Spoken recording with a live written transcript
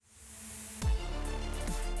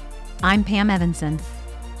I'm Pam Evanson.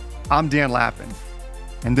 I'm Dan Lappin,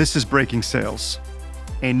 and this is Breaking Sales,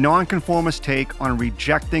 a nonconformist take on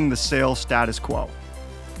rejecting the sales status quo.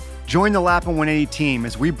 Join the Lappin 180 team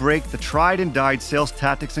as we break the tried and died sales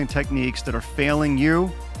tactics and techniques that are failing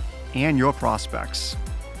you and your prospects.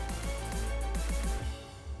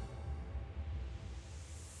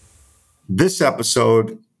 This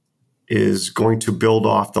episode is going to build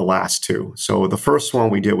off the last two. So the first one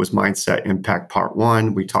we did was Mindset Impact Part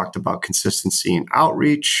 1. We talked about consistency and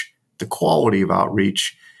outreach, the quality of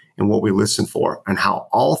outreach, and what we listen for, and how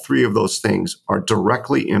all three of those things are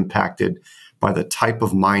directly impacted by the type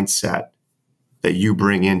of mindset that you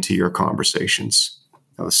bring into your conversations.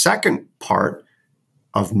 Now, the second part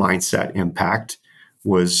of Mindset Impact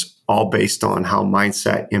was all based on how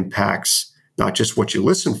mindset impacts not just what you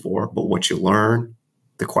listen for, but what you learn,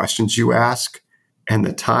 the questions you ask, and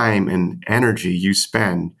the time and energy you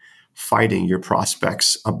spend fighting your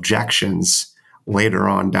prospects' objections later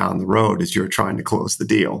on down the road as you're trying to close the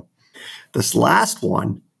deal. This last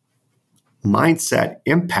one, Mindset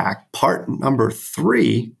Impact, part number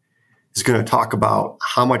 3, is going to talk about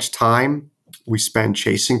how much time we spend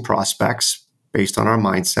chasing prospects based on our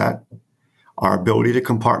mindset, our ability to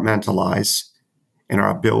compartmentalize, and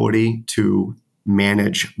our ability to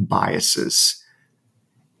manage biases.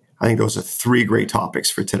 I think those are 3 great topics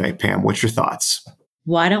for today. Pam, what's your thoughts?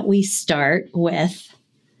 Why don't we start with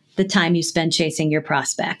the time you spend chasing your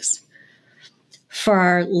prospects? For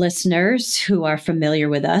our listeners who are familiar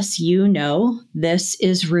with us, you know this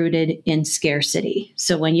is rooted in scarcity.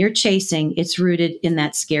 So when you're chasing, it's rooted in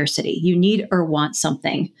that scarcity. You need or want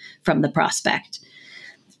something from the prospect.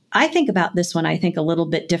 I think about this one, I think a little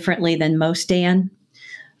bit differently than most, Dan.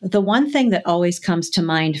 The one thing that always comes to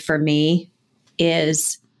mind for me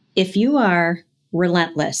is if you are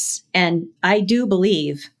relentless, and I do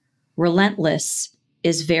believe relentless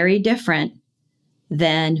is very different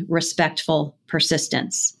than respectful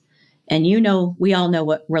persistence. And we all know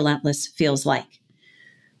what relentless feels like.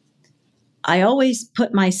 I always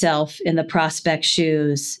put myself in the prospect's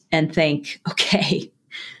shoes and think, okay,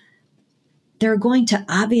 they're going to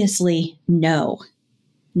obviously know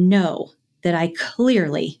that I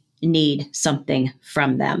clearly need something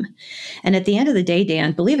from them. And at the end of the day,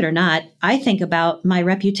 Dan, believe it or not, I think about my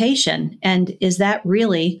reputation. And is that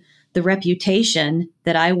really the reputation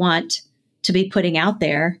that I want to be putting out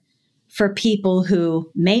there for people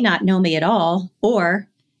who may not know me at all, or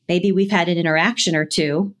maybe we've had an interaction or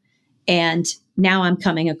two, and now I'm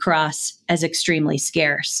coming across as extremely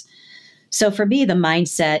scarce. So for me, the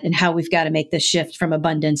mindset and how we've got to make the shift from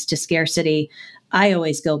abundance to scarcity, I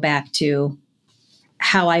always go back to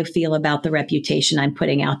how I feel about the reputation I'm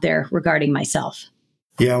putting out there regarding myself.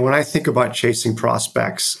 Yeah, when I think about chasing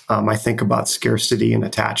prospects, I think about scarcity and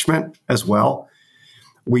attachment as well.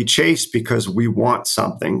 We chase because we want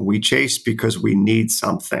something. We chase because we need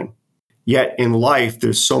something. Yet in life,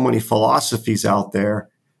 there's so many philosophies out there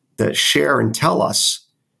that share and tell us,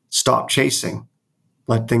 stop chasing,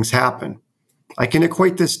 let things happen. I can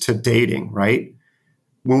equate this to dating, right?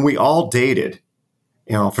 When we all dated,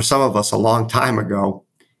 for some of us a long time ago,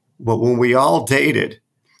 but when we all dated,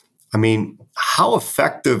 how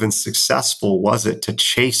effective and successful was it to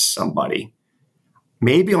chase somebody?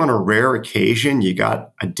 Maybe on a rare occasion, you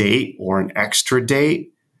got a date or an extra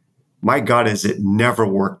date. My gut is it never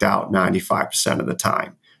worked out 95% of the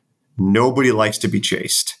time. Nobody likes to be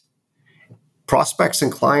chased. Prospects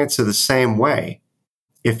and clients are the same way.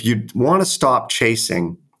 If you want to stop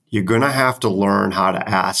chasing, you're going to have to learn how to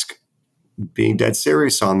ask, being dead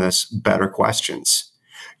serious on this, better questions.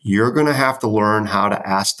 You're going to have to learn how to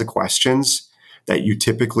ask the questions that you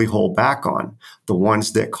typically hold back on, the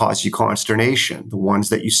ones that cause you consternation, the ones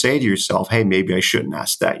that you say to yourself, hey, maybe I shouldn't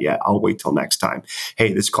ask that yet. I'll wait till next time.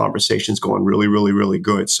 Hey, this conversation's going really, really, really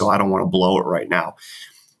good, so I don't want to blow it right now.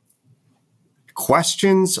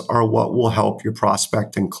 Questions are what will help your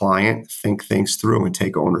prospect and client think things through and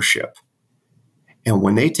take ownership. And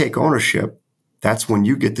when they take ownership, that's when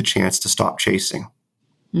you get the chance to stop chasing.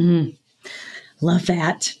 Mm-hmm. Love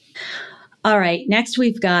that. All right. Next,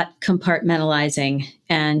 we've got compartmentalizing.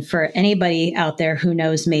 And for anybody out there who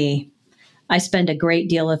knows me, I spend a great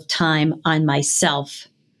deal of time on myself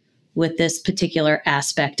with this particular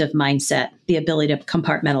aspect of mindset, the ability to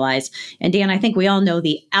compartmentalize. And Dan, I think we all know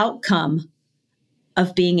the outcome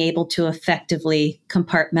of being able to effectively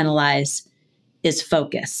compartmentalize is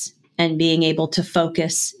focus, and being able to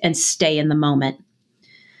focus and stay in the moment.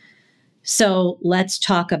 So let's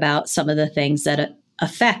talk about some of the things that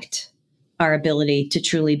affect our ability to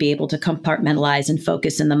truly be able to compartmentalize and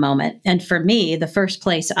focus in the moment. And for me, the first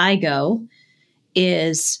place I go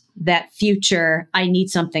is that future, I need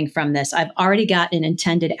something from this. I've already got an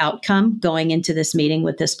intended outcome going into this meeting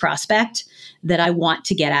with this prospect that I want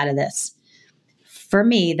to get out of this. For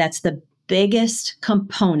me, that's the biggest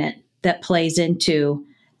component that plays into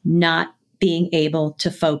not being able to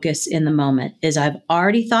focus in the moment is I've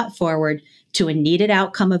already thought forward to a needed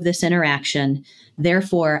outcome of this interaction.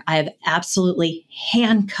 Therefore, I have absolutely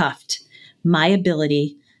handcuffed my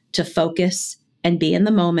ability to focus and be in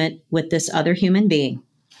the moment with this other human being.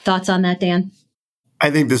 Thoughts on that, Dan? I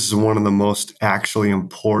think this is one of the most actually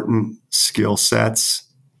important skill sets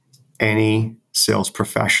any sales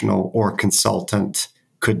professional or consultant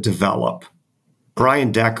could develop.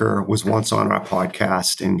 Brian Decker was once on our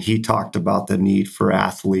podcast, and he talked about the need for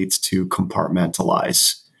athletes to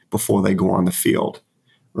compartmentalize before they go on the field,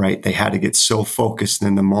 right? They had to get so focused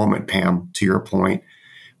in the moment, Pam, to your point,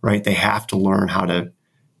 right? They have to learn how to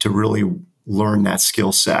really learn that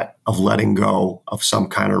skill set of letting go of some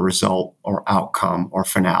kind of result or outcome or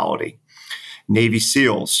finality. Navy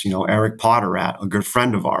SEALs, Eric Potterat, a good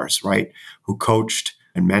friend of ours, right, who coached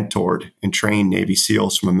and mentored and trained Navy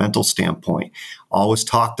SEALs from a mental standpoint, always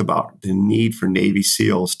talked about the need for Navy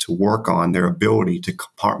SEALs to work on their ability to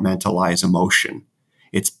compartmentalize emotion.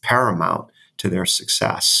 It's paramount to their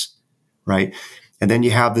success, right? And then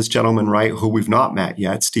you have this gentleman, right, who we've not met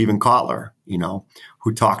yet, Steven Kotler,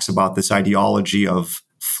 who talks about this ideology of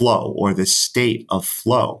flow or this state of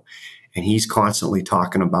flow. And he's constantly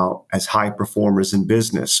talking about, as high performers in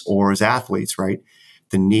business or as athletes, right,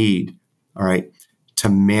 the need, all right, to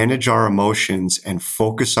manage our emotions and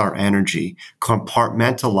focus our energy,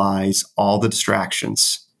 compartmentalize all the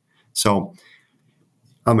distractions. So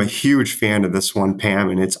I'm a huge fan of this one, Pam,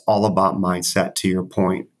 and it's all about mindset, to your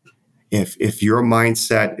point. If your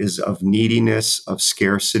mindset is of neediness, of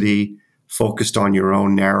scarcity, focused on your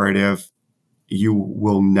own narrative, you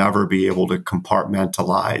will never be able to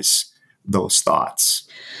compartmentalize those thoughts.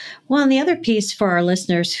 Well, and the other piece for our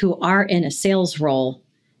listeners who are in a sales role,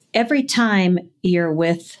 every time you're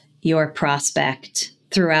with your prospect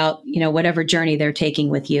throughout, whatever journey they're taking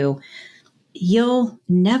with you, you'll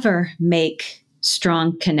never make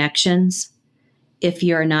strong connections if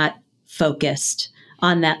you're not focused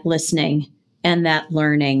on that listening and that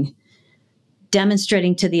learning,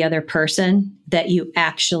 demonstrating to the other person that you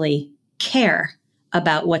actually care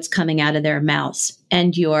about what's coming out of their mouths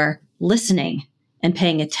and you're listening and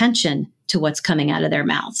paying attention to what's coming out of their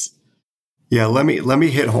mouths. Yeah, let me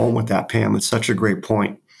hit home with that, Pam. It's such a great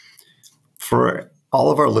point. For all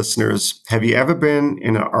of our listeners, have you ever been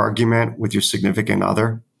in an argument with your significant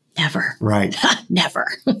other? Never. Right. Never.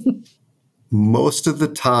 Most of the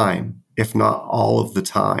time, if not all of the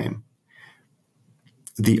time,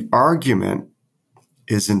 the argument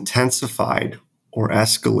is intensified or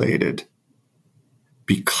escalated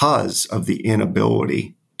because of the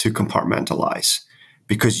inability to compartmentalize.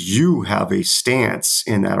 Because you have a stance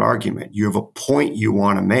in that argument. You have a point you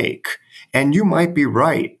want to make, and you might be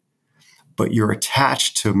right, but you're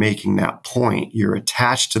attached to making that point. You're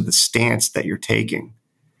attached to the stance that you're taking.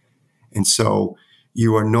 And so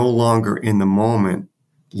you are no longer in the moment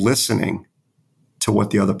listening to what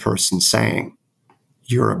the other person's saying.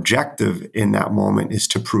 Your objective in that moment is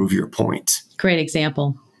to prove your point. Great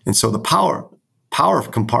example. And so the power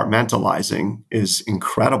of compartmentalizing is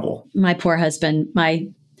incredible. My poor husband, my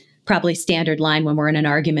probably standard line when we're in an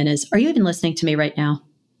argument is, "Are you even listening to me right now?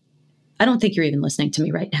 I don't think you're even listening to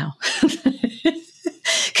me right now."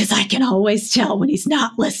 Because I can always tell when he's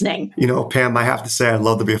not listening. Pam, I have to say I'd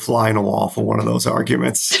love to be a fly on the wall for one of those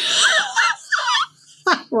arguments.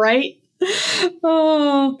 Right?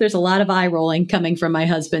 Oh, there's a lot of eye rolling coming from my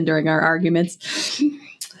husband during our arguments.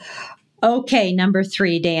 Okay, number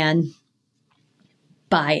 3, Dan.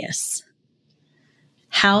 Bias.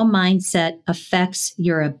 How mindset affects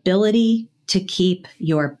your ability to keep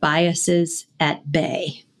your biases at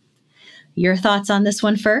bay. Your thoughts on this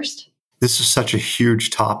one first? This is such a huge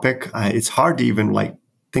topic. It's hard to even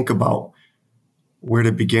think about where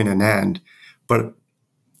to begin and end. But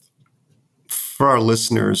for our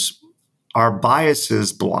listeners, our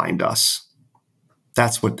biases blind us.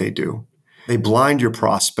 That's what they do. They blind your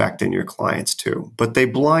prospect and your clients too, but they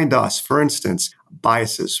blind us. For instance,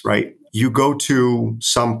 biases, right? You go to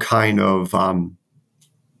some kind of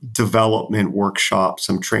development workshop,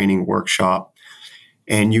 some training workshop,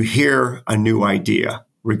 and you hear a new idea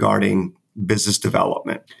regarding business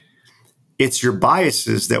development. It's your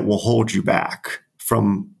biases that will hold you back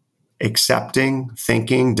from accepting,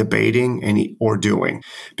 thinking, debating, or doing.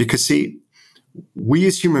 Because see, we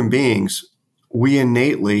as human beings, we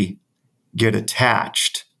innately get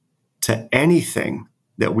attached to anything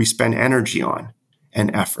that we spend energy on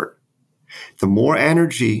and effort. The more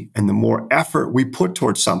energy and the more effort we put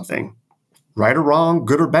towards something, right or wrong,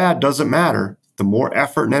 good or bad, doesn't matter. The more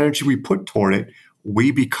effort and energy we put toward it,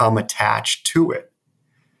 we become attached to it.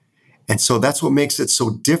 And so that's what makes it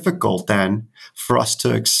so difficult then for us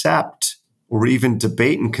to accept or even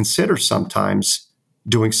debate and consider sometimes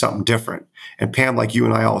doing something different. And Pam, like you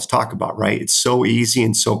and I always talk about, right? It's so easy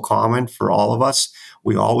and so common for all of us.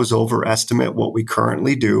 We always overestimate what we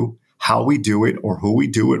currently do, how we do it, or who we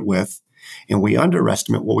do it with. And we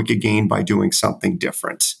underestimate what we could gain by doing something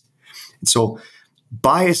different. And so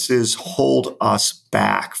biases hold us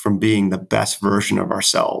back from being the best version of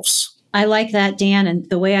ourselves. I like that, Dan. And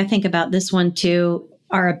the way I think about this one too,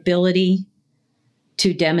 our ability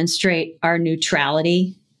to demonstrate our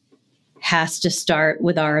neutrality has to start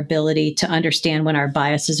with our ability to understand when our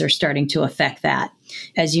biases are starting to affect that.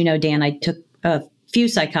 As you know, Dan, I took a few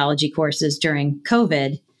psychology courses during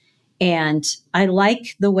COVID, and I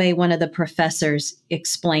like the way one of the professors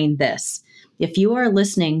explained this. If you are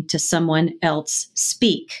listening to someone else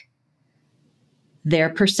speak, their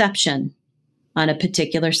perception on a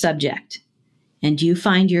particular subject, and you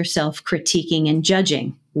find yourself critiquing and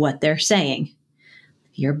judging what they're saying,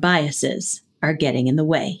 your biases are getting in the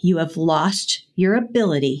way. You have lost your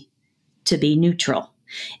ability to be neutral.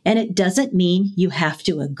 And it doesn't mean you have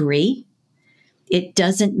to agree. It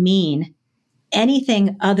doesn't mean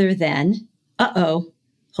anything other than,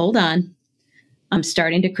 hold on. I'm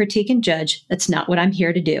starting to critique and judge. That's not what I'm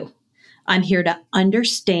here to do. I'm here to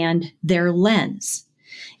understand their lens.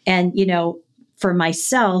 And, for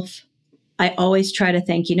myself, I always try to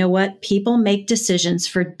think, you know what? People make decisions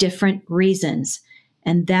for different reasons,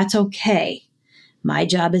 and that's okay. My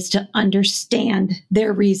job is to understand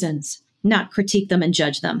their reasons, not critique them and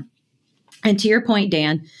judge them. And to your point,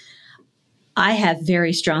 Dan, I have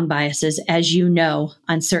very strong biases, as you know,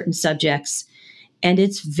 on certain subjects, and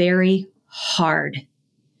it's very hard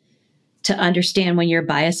to understand when your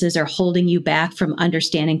biases are holding you back from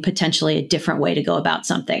understanding potentially a different way to go about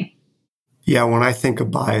something. Yeah, when I think of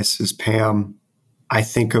biases, Pam, I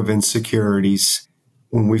think of insecurities.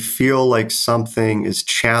 When we feel like something is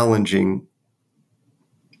challenging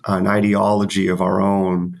an ideology of our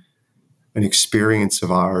own, an experience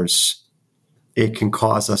of ours, it can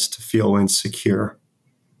cause us to feel insecure.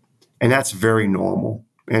 And that's very normal.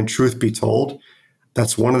 And truth be told,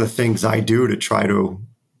 that's one of the things I do to try to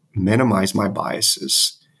minimize my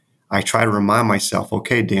biases. I try to remind myself,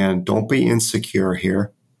 okay, Dan, don't be insecure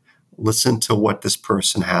here. Listen to what this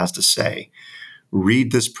person has to say.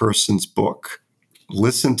 Read this person's book.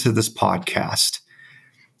 Listen to this podcast.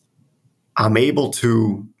 I'm able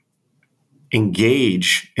to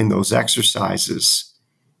engage in those exercises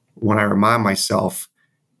when I remind myself,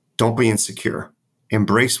 don't be insecure.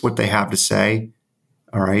 Embrace what they have to say.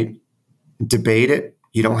 All right. Debate it.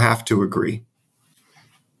 You don't have to agree.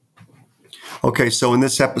 Okay. So in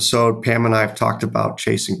this episode, Pam and I have talked about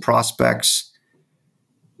chasing prospects,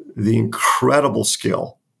 the incredible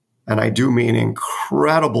skill, and I do mean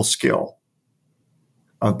incredible skill,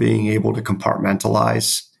 of being able to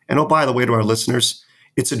compartmentalize. And oh, by the way, to our listeners,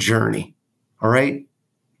 it's a journey. All right.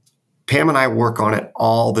 Pam and I work on it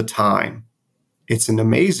all the time. It's an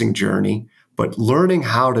amazing journey, but learning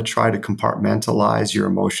how to try to compartmentalize your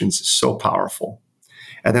emotions is so powerful.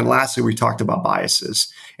 And then lastly, we talked about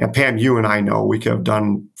biases. And Pam, you and I know we could have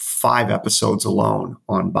done 5 episodes alone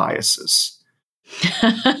on biases.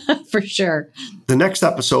 For sure. The next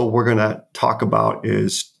episode we're going to talk about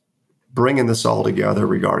is bringing this all together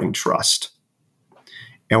regarding trust.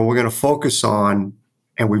 And we're going to focus on,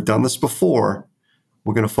 and we've done this before,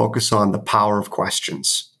 we're going to focus on the power of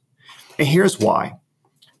questions. And here's why.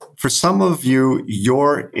 For some of you,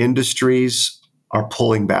 your industries are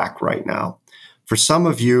pulling back right now. For some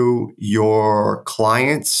of you, your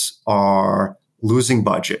clients are losing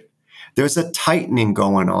budget. There's a tightening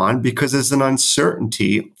going on because there's an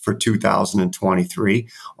uncertainty for 2023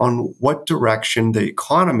 on what direction the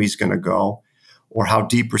economy is going to go, or how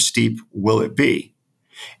deep or steep will it be.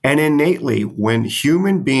 And innately, when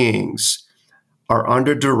human beings are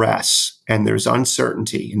under duress and there's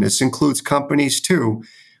uncertainty, and this includes companies too,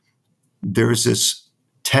 there's this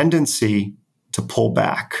tendency to pull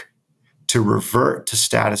back, to revert to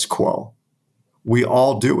status quo. We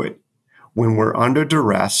all do it. When we're under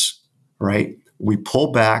duress, right, we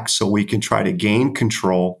pull back so we can try to gain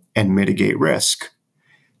control and mitigate risk.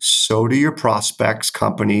 So do your prospects,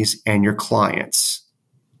 companies, and your clients.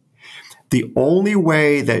 The only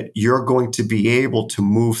way that you're going to be able to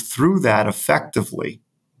move through that effectively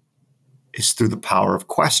is through the power of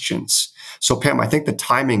questions. So, Pam, I think the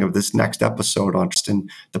timing of this next episode on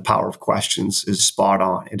the power of questions is spot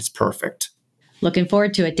on. It is perfect. Looking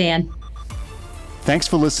forward to it, Dan. Thanks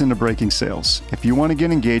for listening to Breaking Sales. If you want to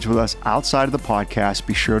get engaged with us outside of the podcast,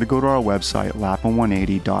 be sure to go to our website,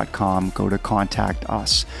 lappin180.com. Go to Contact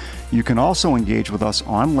Us. You can also engage with us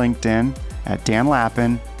on LinkedIn at Dan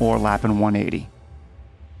Lappin or Lappin180.